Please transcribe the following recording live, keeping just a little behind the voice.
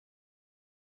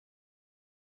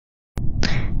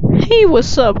Hey,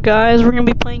 what's up, guys? We're gonna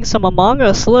be playing some Among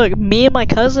Us. Look, me and my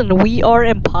cousin, we are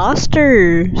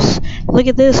imposters. Look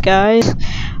at this, guys.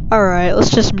 Alright, let's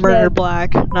just murder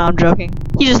Black. No, I'm joking.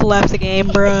 He just left the game,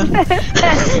 bruh.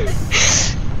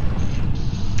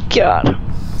 God.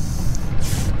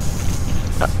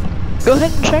 Go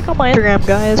ahead and check on my Instagram,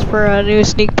 guys, for a new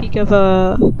sneak peek of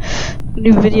a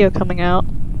new video coming out.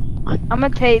 I'm gonna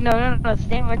tell you, no,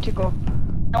 stay electrical.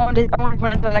 I want to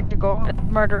run into electrical,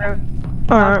 murder him.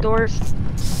 Doors.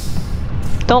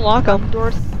 Don't lock them.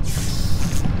 Doors.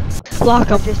 Lock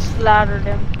them. Just slaughtered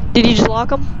him. Did you just lock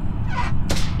them?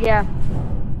 Yeah.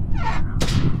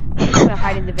 I'm gonna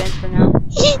hide in the vents for now.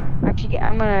 Actually,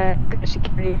 I'm gonna go to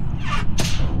security.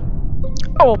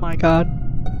 Oh my god.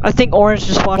 I think Orange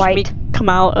just watched me come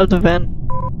out of the vent.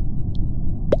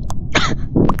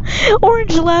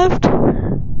 Orange left.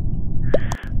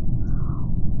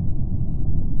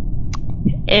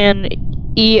 And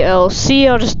ELC,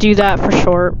 I'll just do that for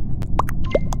short.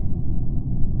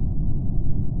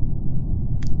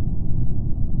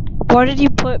 Why did you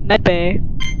put medbay?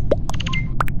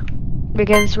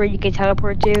 Because it's where you can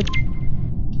teleport to.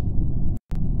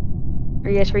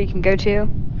 Or yes, where you can go to.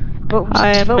 But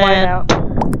I meant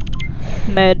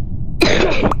med.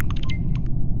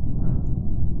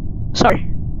 Sorry.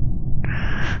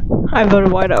 I voted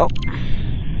white out.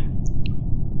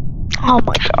 Oh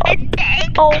my god.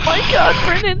 Oh my god,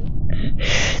 Brennan.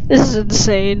 This is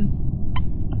insane.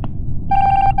 We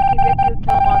have to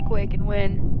kill them all quick and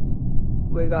win.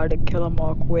 We gotta kill them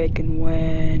all quick and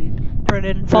win.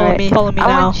 Brennan, follow me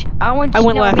now. I want you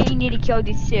to know left. me, you need to kill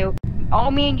these two.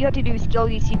 All me and you have to do is kill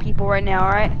these two people right now,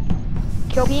 alright?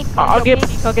 Kill Pink. I'll get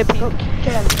Pink. Kill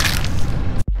him.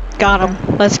 Got him.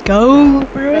 Let's go,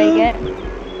 bro.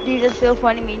 Dude, that's so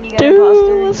funny. Me and you got Dude,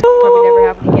 imposter. let's Probably go. never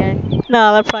happen again.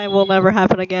 No, that probably will never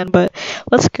happen again, but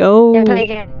let's go. Yeah, play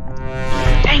again.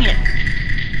 Dang it.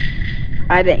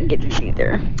 I didn't get this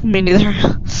either. Me neither.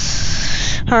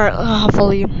 Alright, I'll follow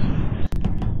you.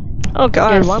 Oh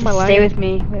god, Yes, why am I lagging? stay with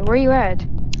me. Wait, where are you at?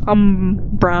 I'm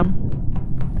brown.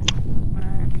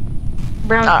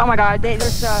 Brown. Oh my god,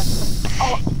 there's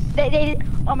oh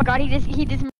my god, he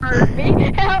just murdered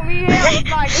me. Help me!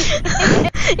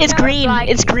 It's green.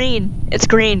 It's green. It's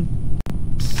green.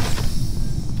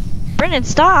 Brennan,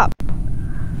 stop!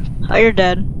 Oh, you're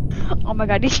dead. Oh my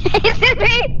god, he's chasing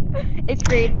me! It's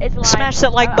green. It's live. Smash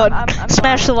that like button. I'm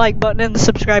Smash the like button and the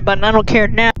subscribe button. I don't care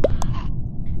now.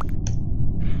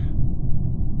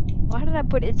 Why did I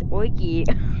put it's oiky?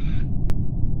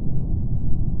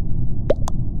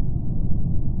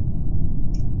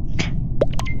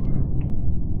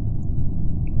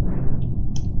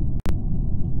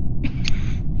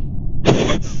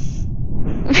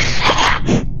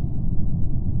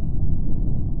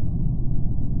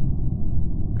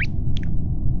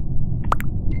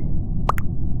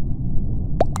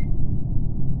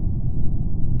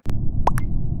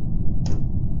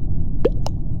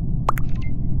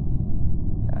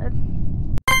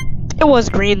 It was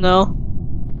green though.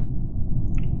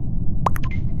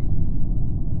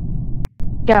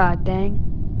 God dang.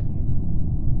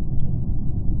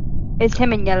 It's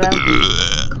him in yellow.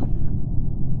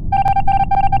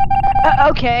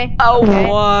 Okay. Oh, okay.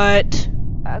 what?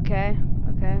 Okay,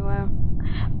 wow.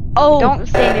 Oh. Don't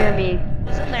stay near me.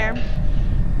 What's in there?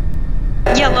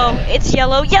 Yellow. It's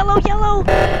yellow. Yellow. Yellow.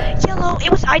 Yellow.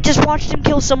 It was. I just watched him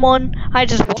kill someone.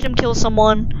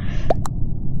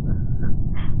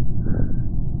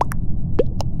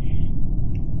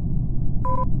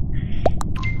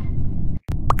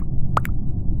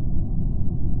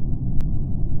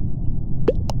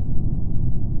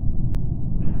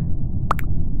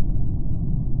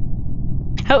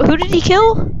 Who did he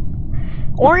kill?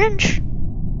 Orange?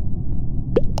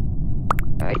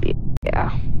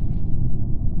 Yeah.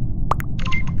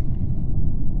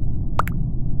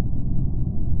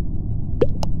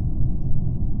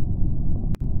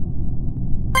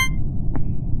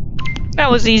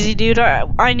 That was easy, dude.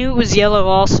 I knew it was yellow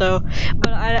also,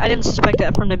 but I didn't suspect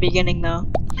that from the beginning though.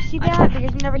 You see that?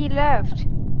 Because whenever he left.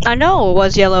 I know it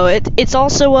was yellow. It's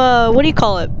also what do you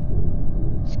call it?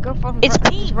 It's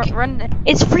pink.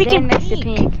 It's freaking next to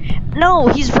pink. No,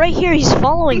 he's right here. He's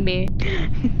following me.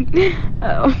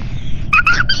 Oh.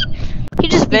 He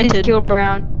just vented. He just killed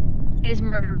Brown. He just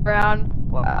murdered Brown.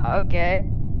 Wow, okay.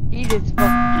 He just.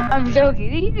 I'm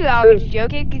joking. He knew I was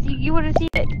joking because you would have seen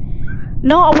it.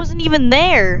 No, I wasn't even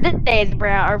there. This day it's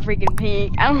Brown or freaking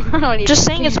pink. I don't even just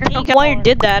saying it's pink. Why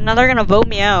did that? Now they're gonna vote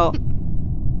me out.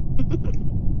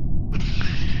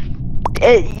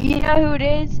 You know who it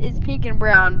is? It's Pink and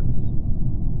Brown.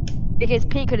 Because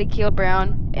Pink could have killed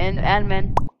Brown and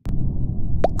Admin.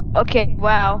 Okay,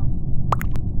 wow.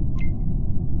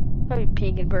 Probably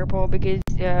pink and purple because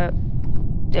the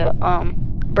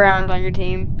brown's on your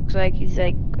team. Looks like he's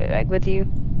like with you.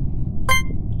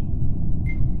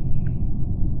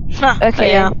 Huh,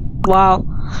 Okay. yeah. Wow.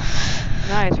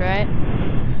 Nice, right?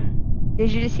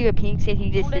 Did you just see what pink said? He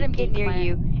just Don't let said him get get near plant.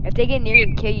 you. If they get near you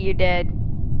and kill you, you're dead.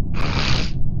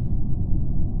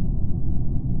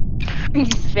 He's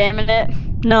spamming it.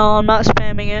 No, I'm not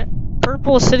spamming it.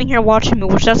 Purple is sitting here watching me,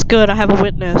 which that's good. I have a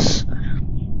witness.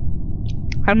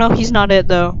 I know he's not it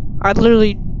though. I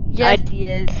literally. Yes, he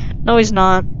is. No, he's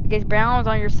not. Because brown's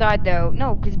on your side though.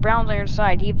 No, because brown's on your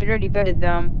side. He already voted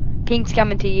them. Pink's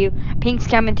coming to you. Pink's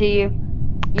coming to you.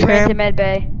 You Okay. ran to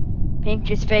medbay. Pink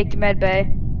just faked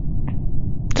medbay.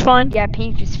 It's fine. Yeah,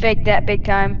 Pink just faked that big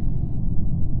time.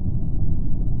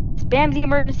 Spam the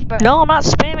emergency button. No, I'm not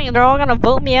spamming. They're all gonna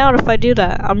vote me out if I do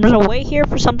that. I'm gonna wait here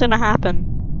for something to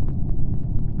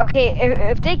happen. Okay,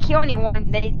 if they kill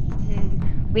anyone,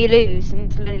 we lose. I'm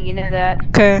just letting you know that.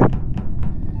 Okay.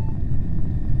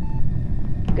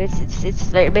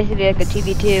 It's like basically like a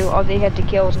 2v2. All they have to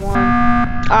kill is one.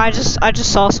 I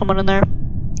just saw someone in there,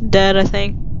 dead. I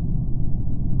think.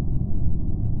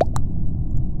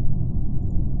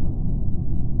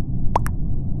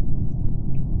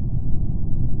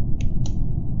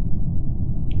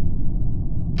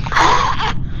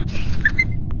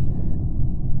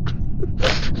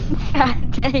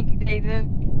 God dang, Nathan.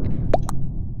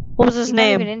 What was his He's not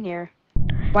even name? in here.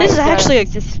 This is actually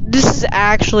just. this is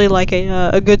actually like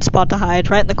a good spot to hide,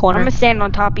 right in the I'm corner. gonna stand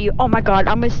on top of you. Oh my god,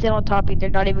 I'm gonna stand on top of you. They're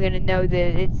not even gonna know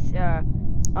that it's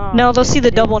No, they'll see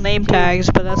the double it's name two. tags,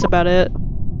 but that's about it.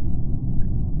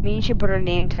 Me, you should put our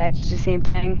name tags. It's the same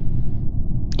thing.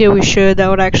 Yeah, we should. That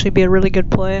would actually be a really good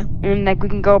play. And like we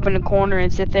can go up in the corner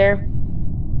and sit there.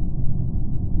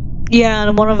 Yeah, and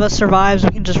if one of us survives,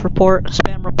 we can just report,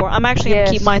 spam report. I'm actually gonna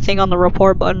keep Yes. my thing on the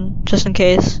report button, just in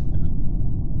case.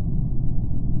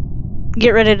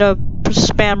 Get ready to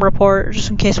spam report, just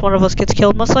in case one of us gets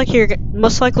killed. Most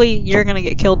likely you're gonna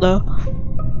get killed though,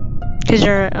 cause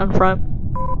you're in front.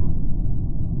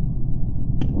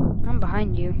 I'm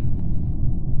behind you.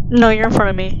 No, you're in front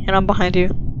of me, and I'm behind you.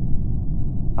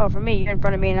 Oh, for me, you're in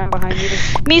front of me and I'm behind you.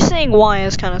 Me saying why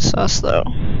is kind of sus though,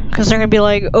 cause they're gonna be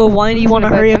like, "Oh, why do you want to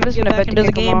hurry up and get back into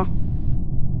the game?"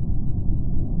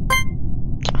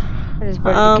 I just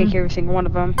voted to kick every single one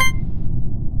of them.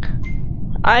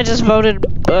 I just voted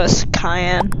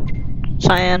Cyan,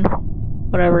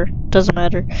 whatever, doesn't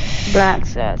matter. Black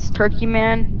says Turkey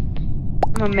Man.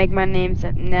 I'm gonna make my name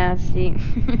something nasty.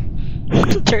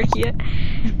 Turkey.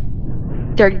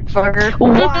 Turkey fucker.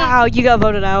 Wow, you got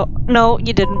voted out. No,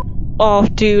 you didn't. Oh,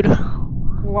 dude.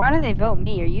 Why did they vote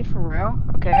me? Are you for real?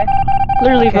 Okay.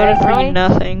 Literally Okay, voted for really? you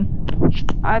nothing.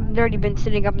 I've already been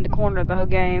sitting up in the corner the whole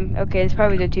game. Okay, it's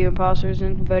probably the two imposters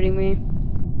and voting me.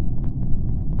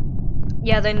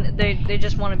 Yeah, they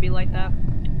just want to be like that.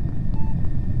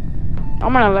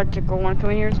 I'm an electrical one.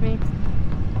 Come here, it's me.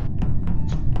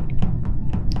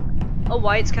 Oh,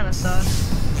 white's kind of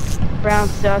sus. Brown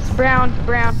sus. Brown. He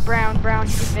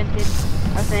just vented.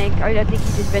 I think. I think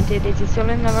he just vented. Is he still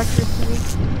in electricity?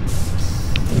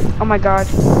 Oh my god.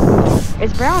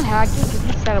 Is Brown hacking? Because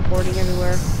he's teleporting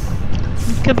everywhere.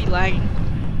 Could be lagging.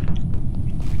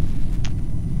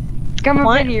 Come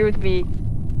What? up in here with me.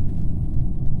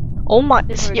 Oh my.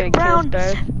 This is Yeah, gonna kill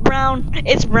us both. Brown.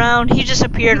 It's Brown. He just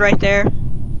appeared right there.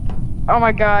 Oh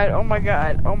my god. I'm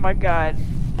gonna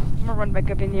run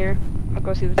back up in here. I'm gonna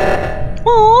go see what's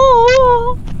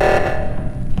Oh.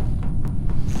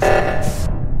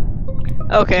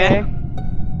 Okay.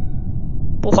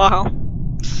 Wow.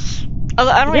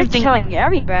 I don't They're even think. killing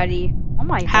everybody. Oh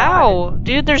my god. How?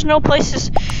 Dude, there's no places.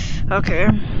 Okay.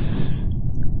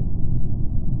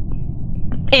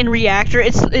 In reactor,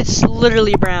 it's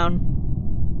literally Brown.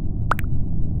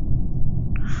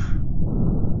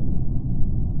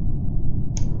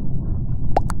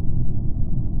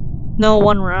 No,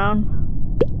 one round.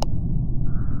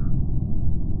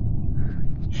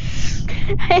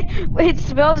 It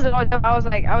smells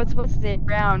like I was supposed to say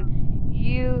Brown.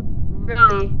 You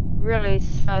really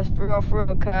sus for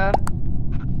real, cub.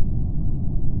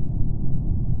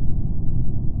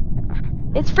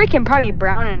 It's freaking probably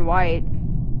brown and white.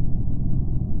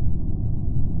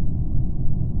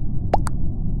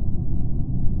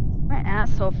 My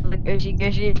asshole for the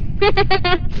gushy.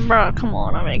 Bro, come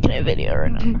on, I'm making a video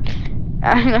right now.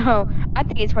 I know. I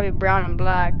think it's probably brown and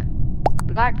black.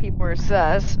 Black people are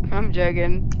sus. I'm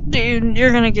joking. Dude,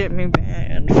 you're gonna get me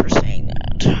banned for saying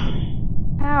that.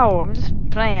 How? I'm just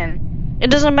playing. It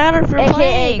doesn't matter if you're AKA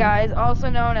playing. guys, also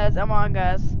known as Among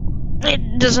Us.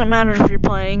 It doesn't matter if you're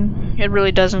playing. It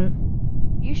really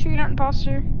doesn't. You sure you're not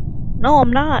imposter? No,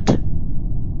 I'm not.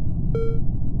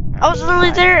 I was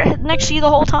literally there next to you the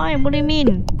whole time. What do you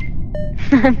mean?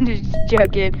 I'm just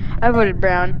joking. I voted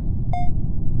brown.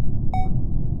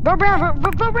 Vote brown,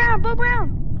 vote brown, vote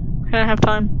brown! I don't have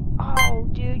time. Oh,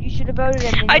 dude, you should have voted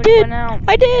him. I did.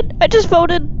 I did. I just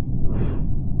voted.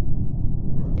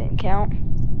 Didn't count.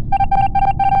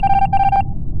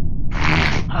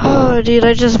 Oh, dude,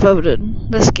 I just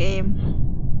voted this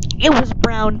game. It was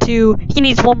brown too. He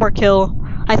needs one more kill,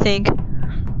 I think.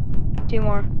 2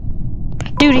 more.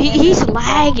 Dude, he's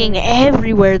lagging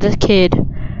everywhere. This kid.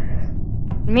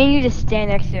 Me and you just stand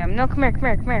next to him. No, come here, come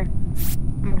here, come here.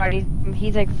 Oh my god,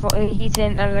 he's like he's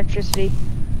in electricity.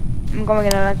 I'm going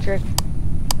in electric.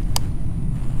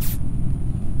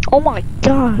 Oh my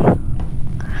god.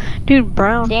 Dude,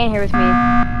 brown. Stand here with me.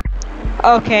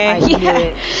 Okay. I knew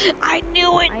it. I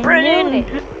knew it,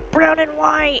 Brennan. Brown and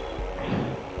white.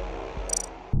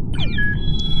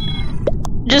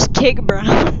 Just kick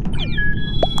brown.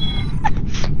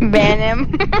 Ban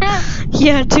him.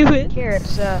 Yeah, do it. Carrot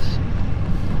sus.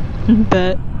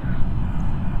 Bet.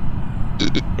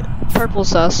 Purple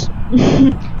sus.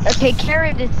 Okay,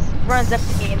 Carrot just runs up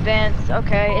to me and vents.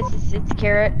 Okay, it's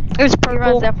Carrot. It's He purple.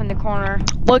 runs up in the corner.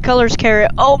 What color's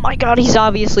Carrot? Oh my god, he's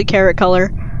obviously carrot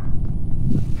color.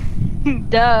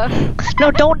 Duh.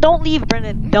 No, don't leave,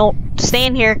 Brennan. Don't. Stay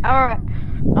in here. Alright.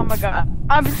 Oh my god.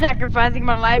 I'm sacrificing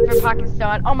my life for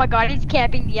Pakistan. Oh my god, he's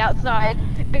camping the outside.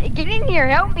 Get in here,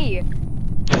 help me.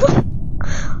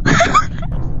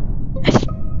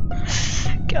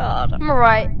 God. I'm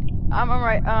alright. I'm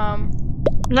alright.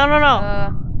 No.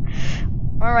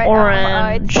 Alright.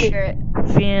 Orange. It's Carrot.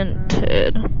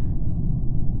 Vented.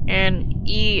 And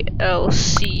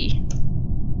ELC.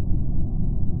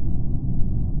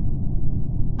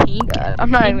 Pink. God,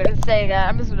 I'm not even gonna say that.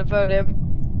 I'm just gonna vote him.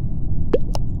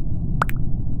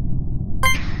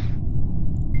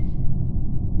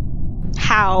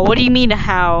 How? What do you mean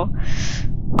how?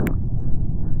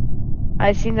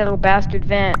 I seen that little bastard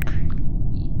vent.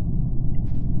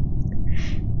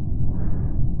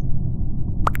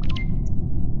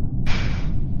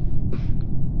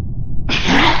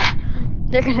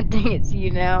 They're gonna think it's you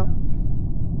now.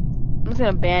 I'm just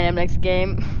gonna ban him next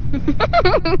game.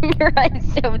 You're right,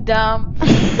 so dumb.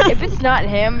 If it's not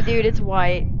him, dude, it's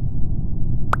white.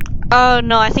 Oh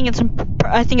no, I think it's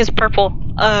purple.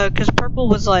 Cause purple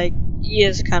was like, he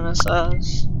is kind of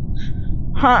sus.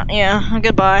 Huh? Yeah.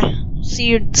 Goodbye. See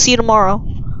you tomorrow.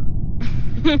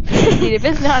 Dude, if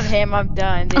it's not him, I'm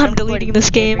done. Dude, I'm deleting this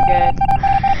game. Good.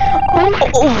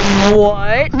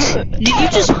 What? Did you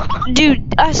just,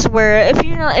 dude? I swear, if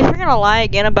you're gonna lie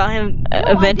again about him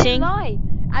venting. I didn't lie.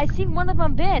 I seen one of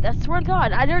them vent. I swear to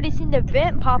God, I'd already seen the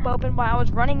vent pop open while I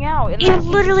was running out. And You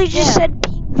literally just said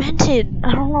pink vented.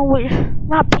 I don't know what.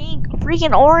 Not pink.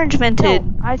 Freaking orange vented.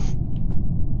 No,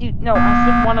 Dude, no, I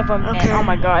seen one of them vent. Okay. Oh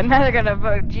my God, now they're gonna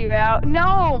vote you out.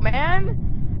 No, man.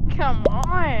 Come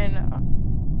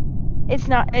on. It's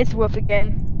not. It's Wolf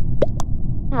again.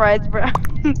 Right, bro.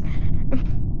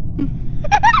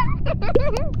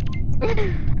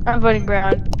 I'm voting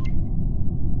brown.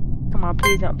 Come on,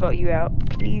 please don't vote you out,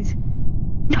 please.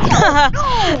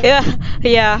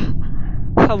 Yeah.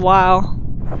 Oh, wow.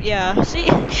 Yeah. See,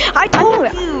 I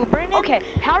told you, Brandon. Okay,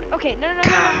 okay, no.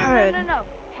 God.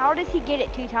 How does he get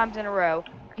it 2 times in a row?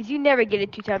 Because you never get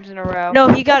it 2 times in a row. No,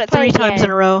 he got it Let's 3 play times again.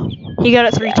 in a row. He got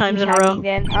it 3 times he's in a row. hacking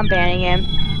Then I'm banning him.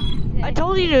 I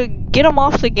told you to get him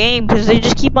off the game because they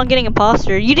just keep on getting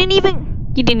imposter. You didn't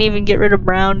even get rid of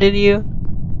Brown, did you?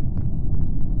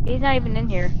 He's not even in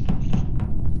here.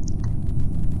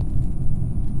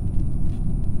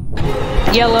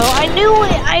 Yellow. I knew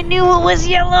it. I knew it was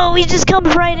yellow. He just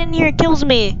comes right in here and kills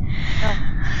me.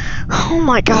 Oh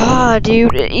my god,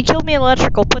 dude. He killed me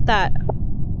electrical. Put that.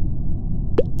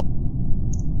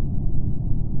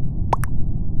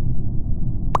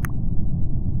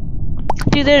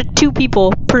 Dude, there's 2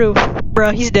 people. Proof.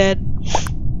 Bro, he's dead.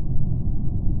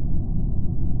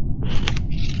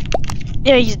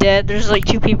 Yeah, he's dead. There's like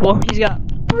 2 people. He's got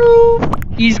proof.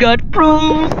 He's got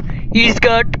proof. He's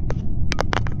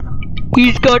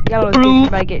got Yellow's proof.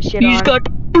 about to get shit He's on. got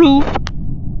proof.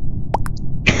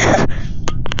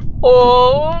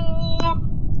 Oh.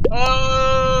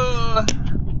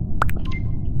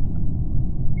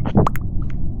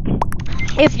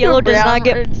 If yellow does not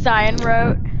get Cyan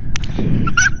wrote.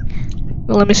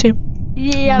 Well, let me see.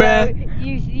 Yeah,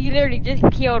 you literally just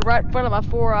killed right in front of my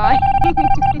 4 eye.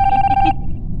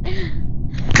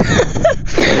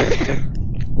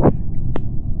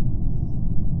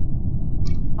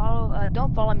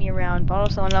 Don't follow me around. Follow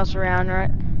someone else around, right?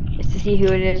 Just to see who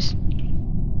it is.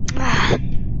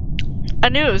 I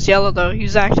knew it was yellow though. He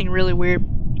was acting really weird.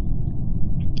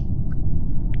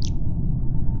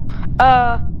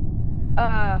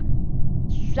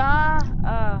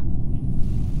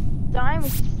 Stein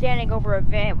was just standing over a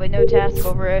vent with no task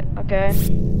over it. Okay.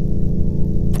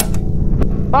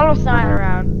 Follow Stein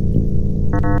around.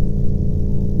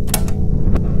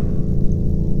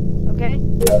 Okay.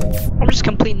 I'm just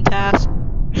completing tasks.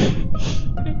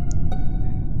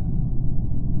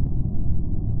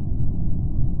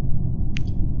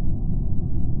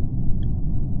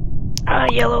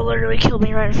 Yellow literally killed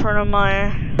me right in front of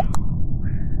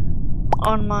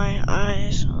on my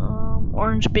eyes.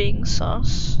 Orange being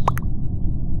sus.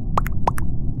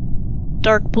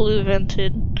 Dark blue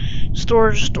vented.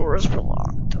 Storage doors were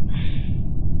locked.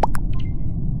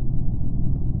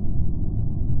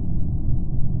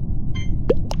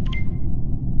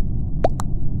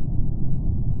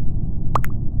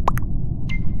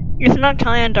 It's not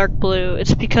Cayenne dark blue,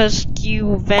 it's because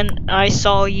I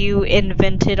saw you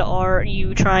invented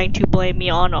you trying to blame me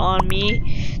on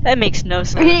me. That makes no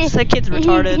sense. That kid's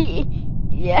retarded.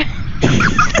 Yeah.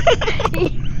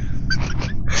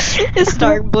 It's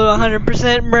dark blue 100%,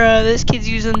 bruh. This kid's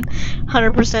using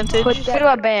 100%. What should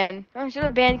I ban? Should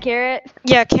I ban Carrot?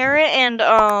 Yeah, Carrot and,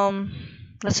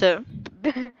 that's it.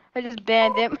 I just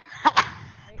banned him.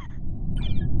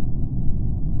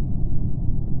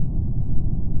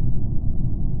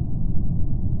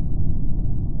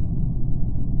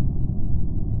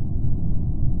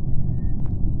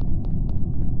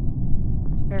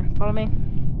 Here, follow me.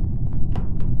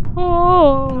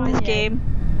 Oh, this game.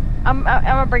 I'm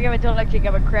gonna bring him until next week.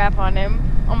 I'm a crap on him.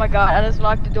 Oh my god, I just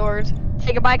locked the doors.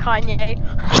 Say goodbye, Kanye.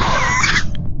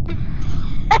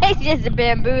 I just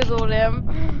bamboozled him.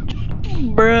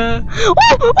 Bruh.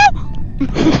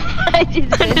 I just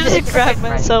crapped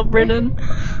myself, Brennan.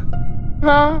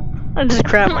 Huh? I just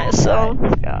crapped myself.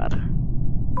 God.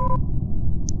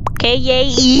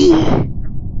 K-A-E.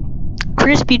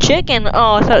 Crispy chicken.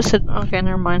 Oh, I thought it said. Okay,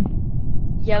 never mind.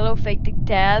 Yellow fake the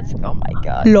task. Oh my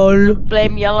god. Lol.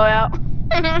 Blame Yellow out.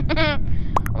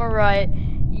 Alright.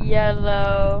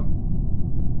 Yellow.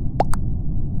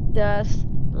 Just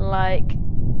like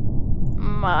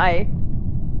my.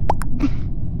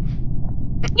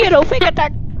 Yellow fake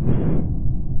attack.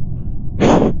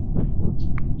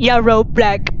 Yellow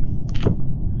black.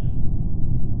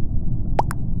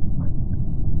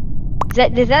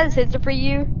 Is that censor for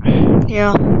you?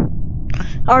 Yeah.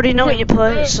 I already know what you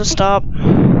put, so stop.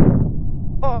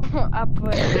 Oh, I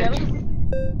put yellow.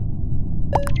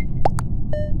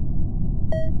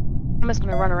 I'm just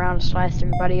gonna run around and slice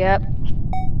everybody up.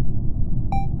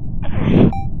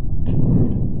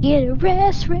 Get a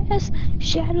rest,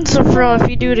 shadow. So, bro, if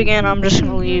you do it again, I'm just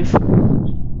gonna leave.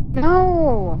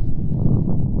 No.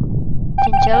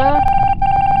 Chinchilla?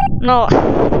 No.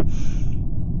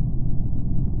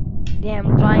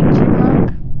 Damn, flying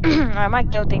chipmunk. I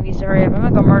might kill thing needs to hurry up. I'm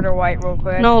gonna go murder White real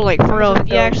quick. No, like, for real, if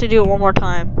you actually do it one more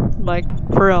time. Like,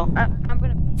 for real. I'm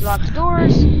gonna lock the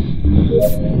doors.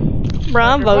 Bro,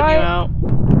 I'm voting you out.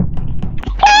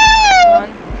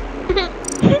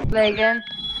 Play again.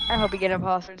 I hope you get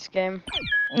imposter this game.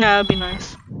 Yeah, that'd be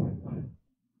nice.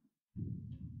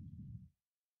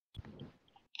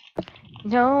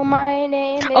 No, my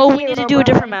name is Oh, we need to do a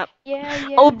different map.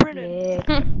 Yeah. Oh, Brennan.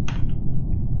 Yeah.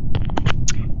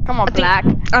 Come on, Black.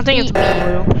 I think it's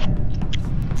blue.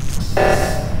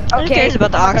 Okay. Who cares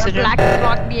about the oxygen? Black is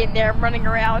locked me in there. I'm running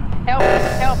around.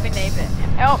 Help me, Nathan.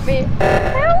 Help me.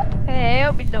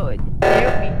 Help me, Lord.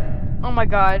 Help me. Oh my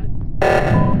god.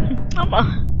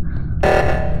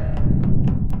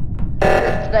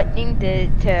 Selecting to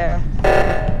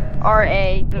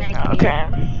RA. Okay.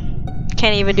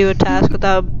 Can't even do a task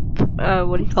without,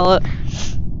 what do you call it?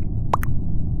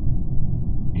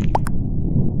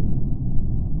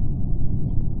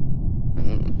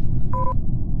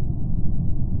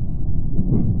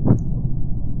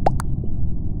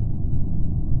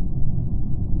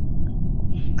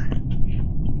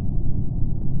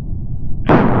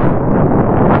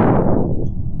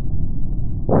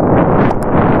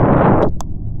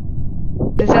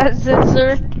 Is that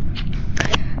censor?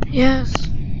 Yes.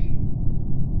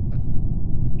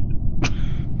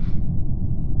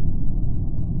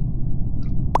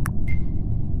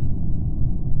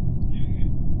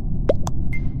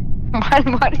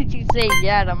 Why did you say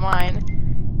yeah to mine?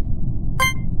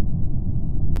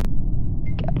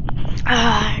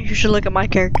 You should look at my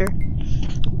character.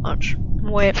 Watch.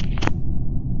 Wait.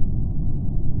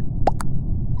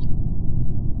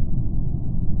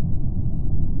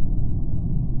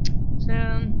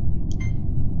 Soon.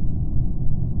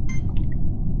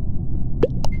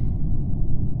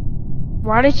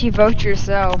 Why did you vote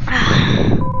yourself?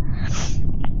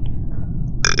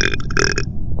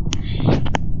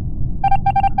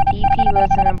 TP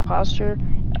imposter.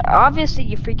 Obviously,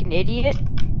 you freaking idiot.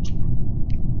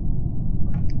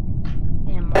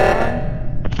 Damn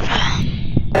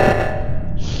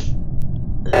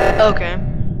Okay.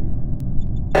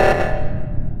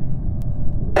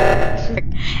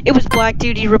 It was black,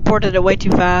 dude. He reported it way too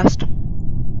fast.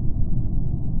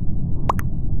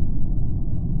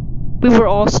 We were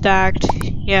all stacked.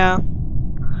 Yeah.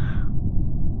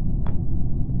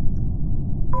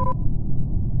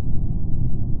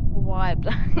 Why?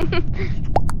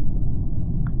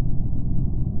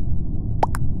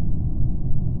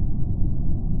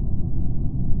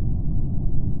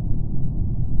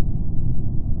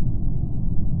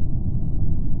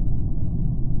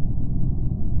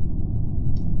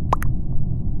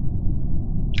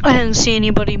 I didn't see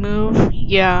anybody move.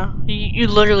 Yeah, you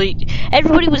literally...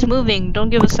 Everybody was moving.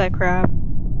 Don't give us that crap.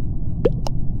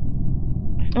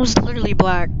 It was literally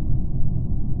black.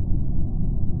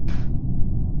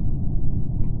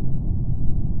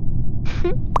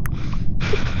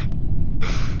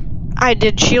 I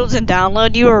did shields and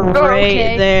download. You were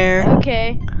right there.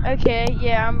 Okay,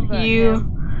 yeah, I'm about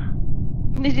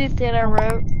Did you say I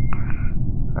wrote?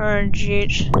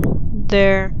 RGH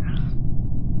there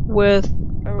with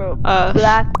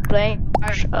black blank.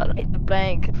 Shut up.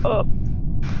 Blank. Oh.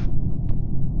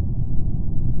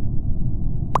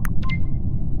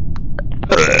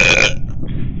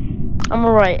 I'm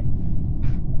alright.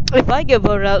 If I get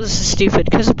voted out, this is stupid,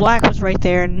 because black was right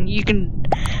there, and you can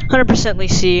 100%ly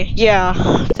see. Yeah,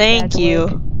 thank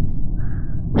you.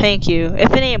 Thank you.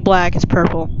 If it ain't black, it's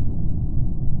purple.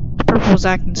 Purple was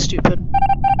acting stupid.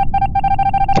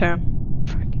 Okay.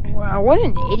 Wow, what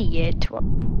an idiot.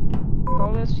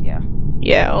 Polis? Yeah.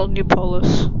 Yeah, I'll do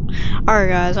Polis. Alright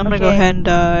guys, I'm gonna go ahead and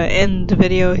end the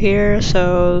video here,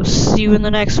 so see you in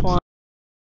the next one.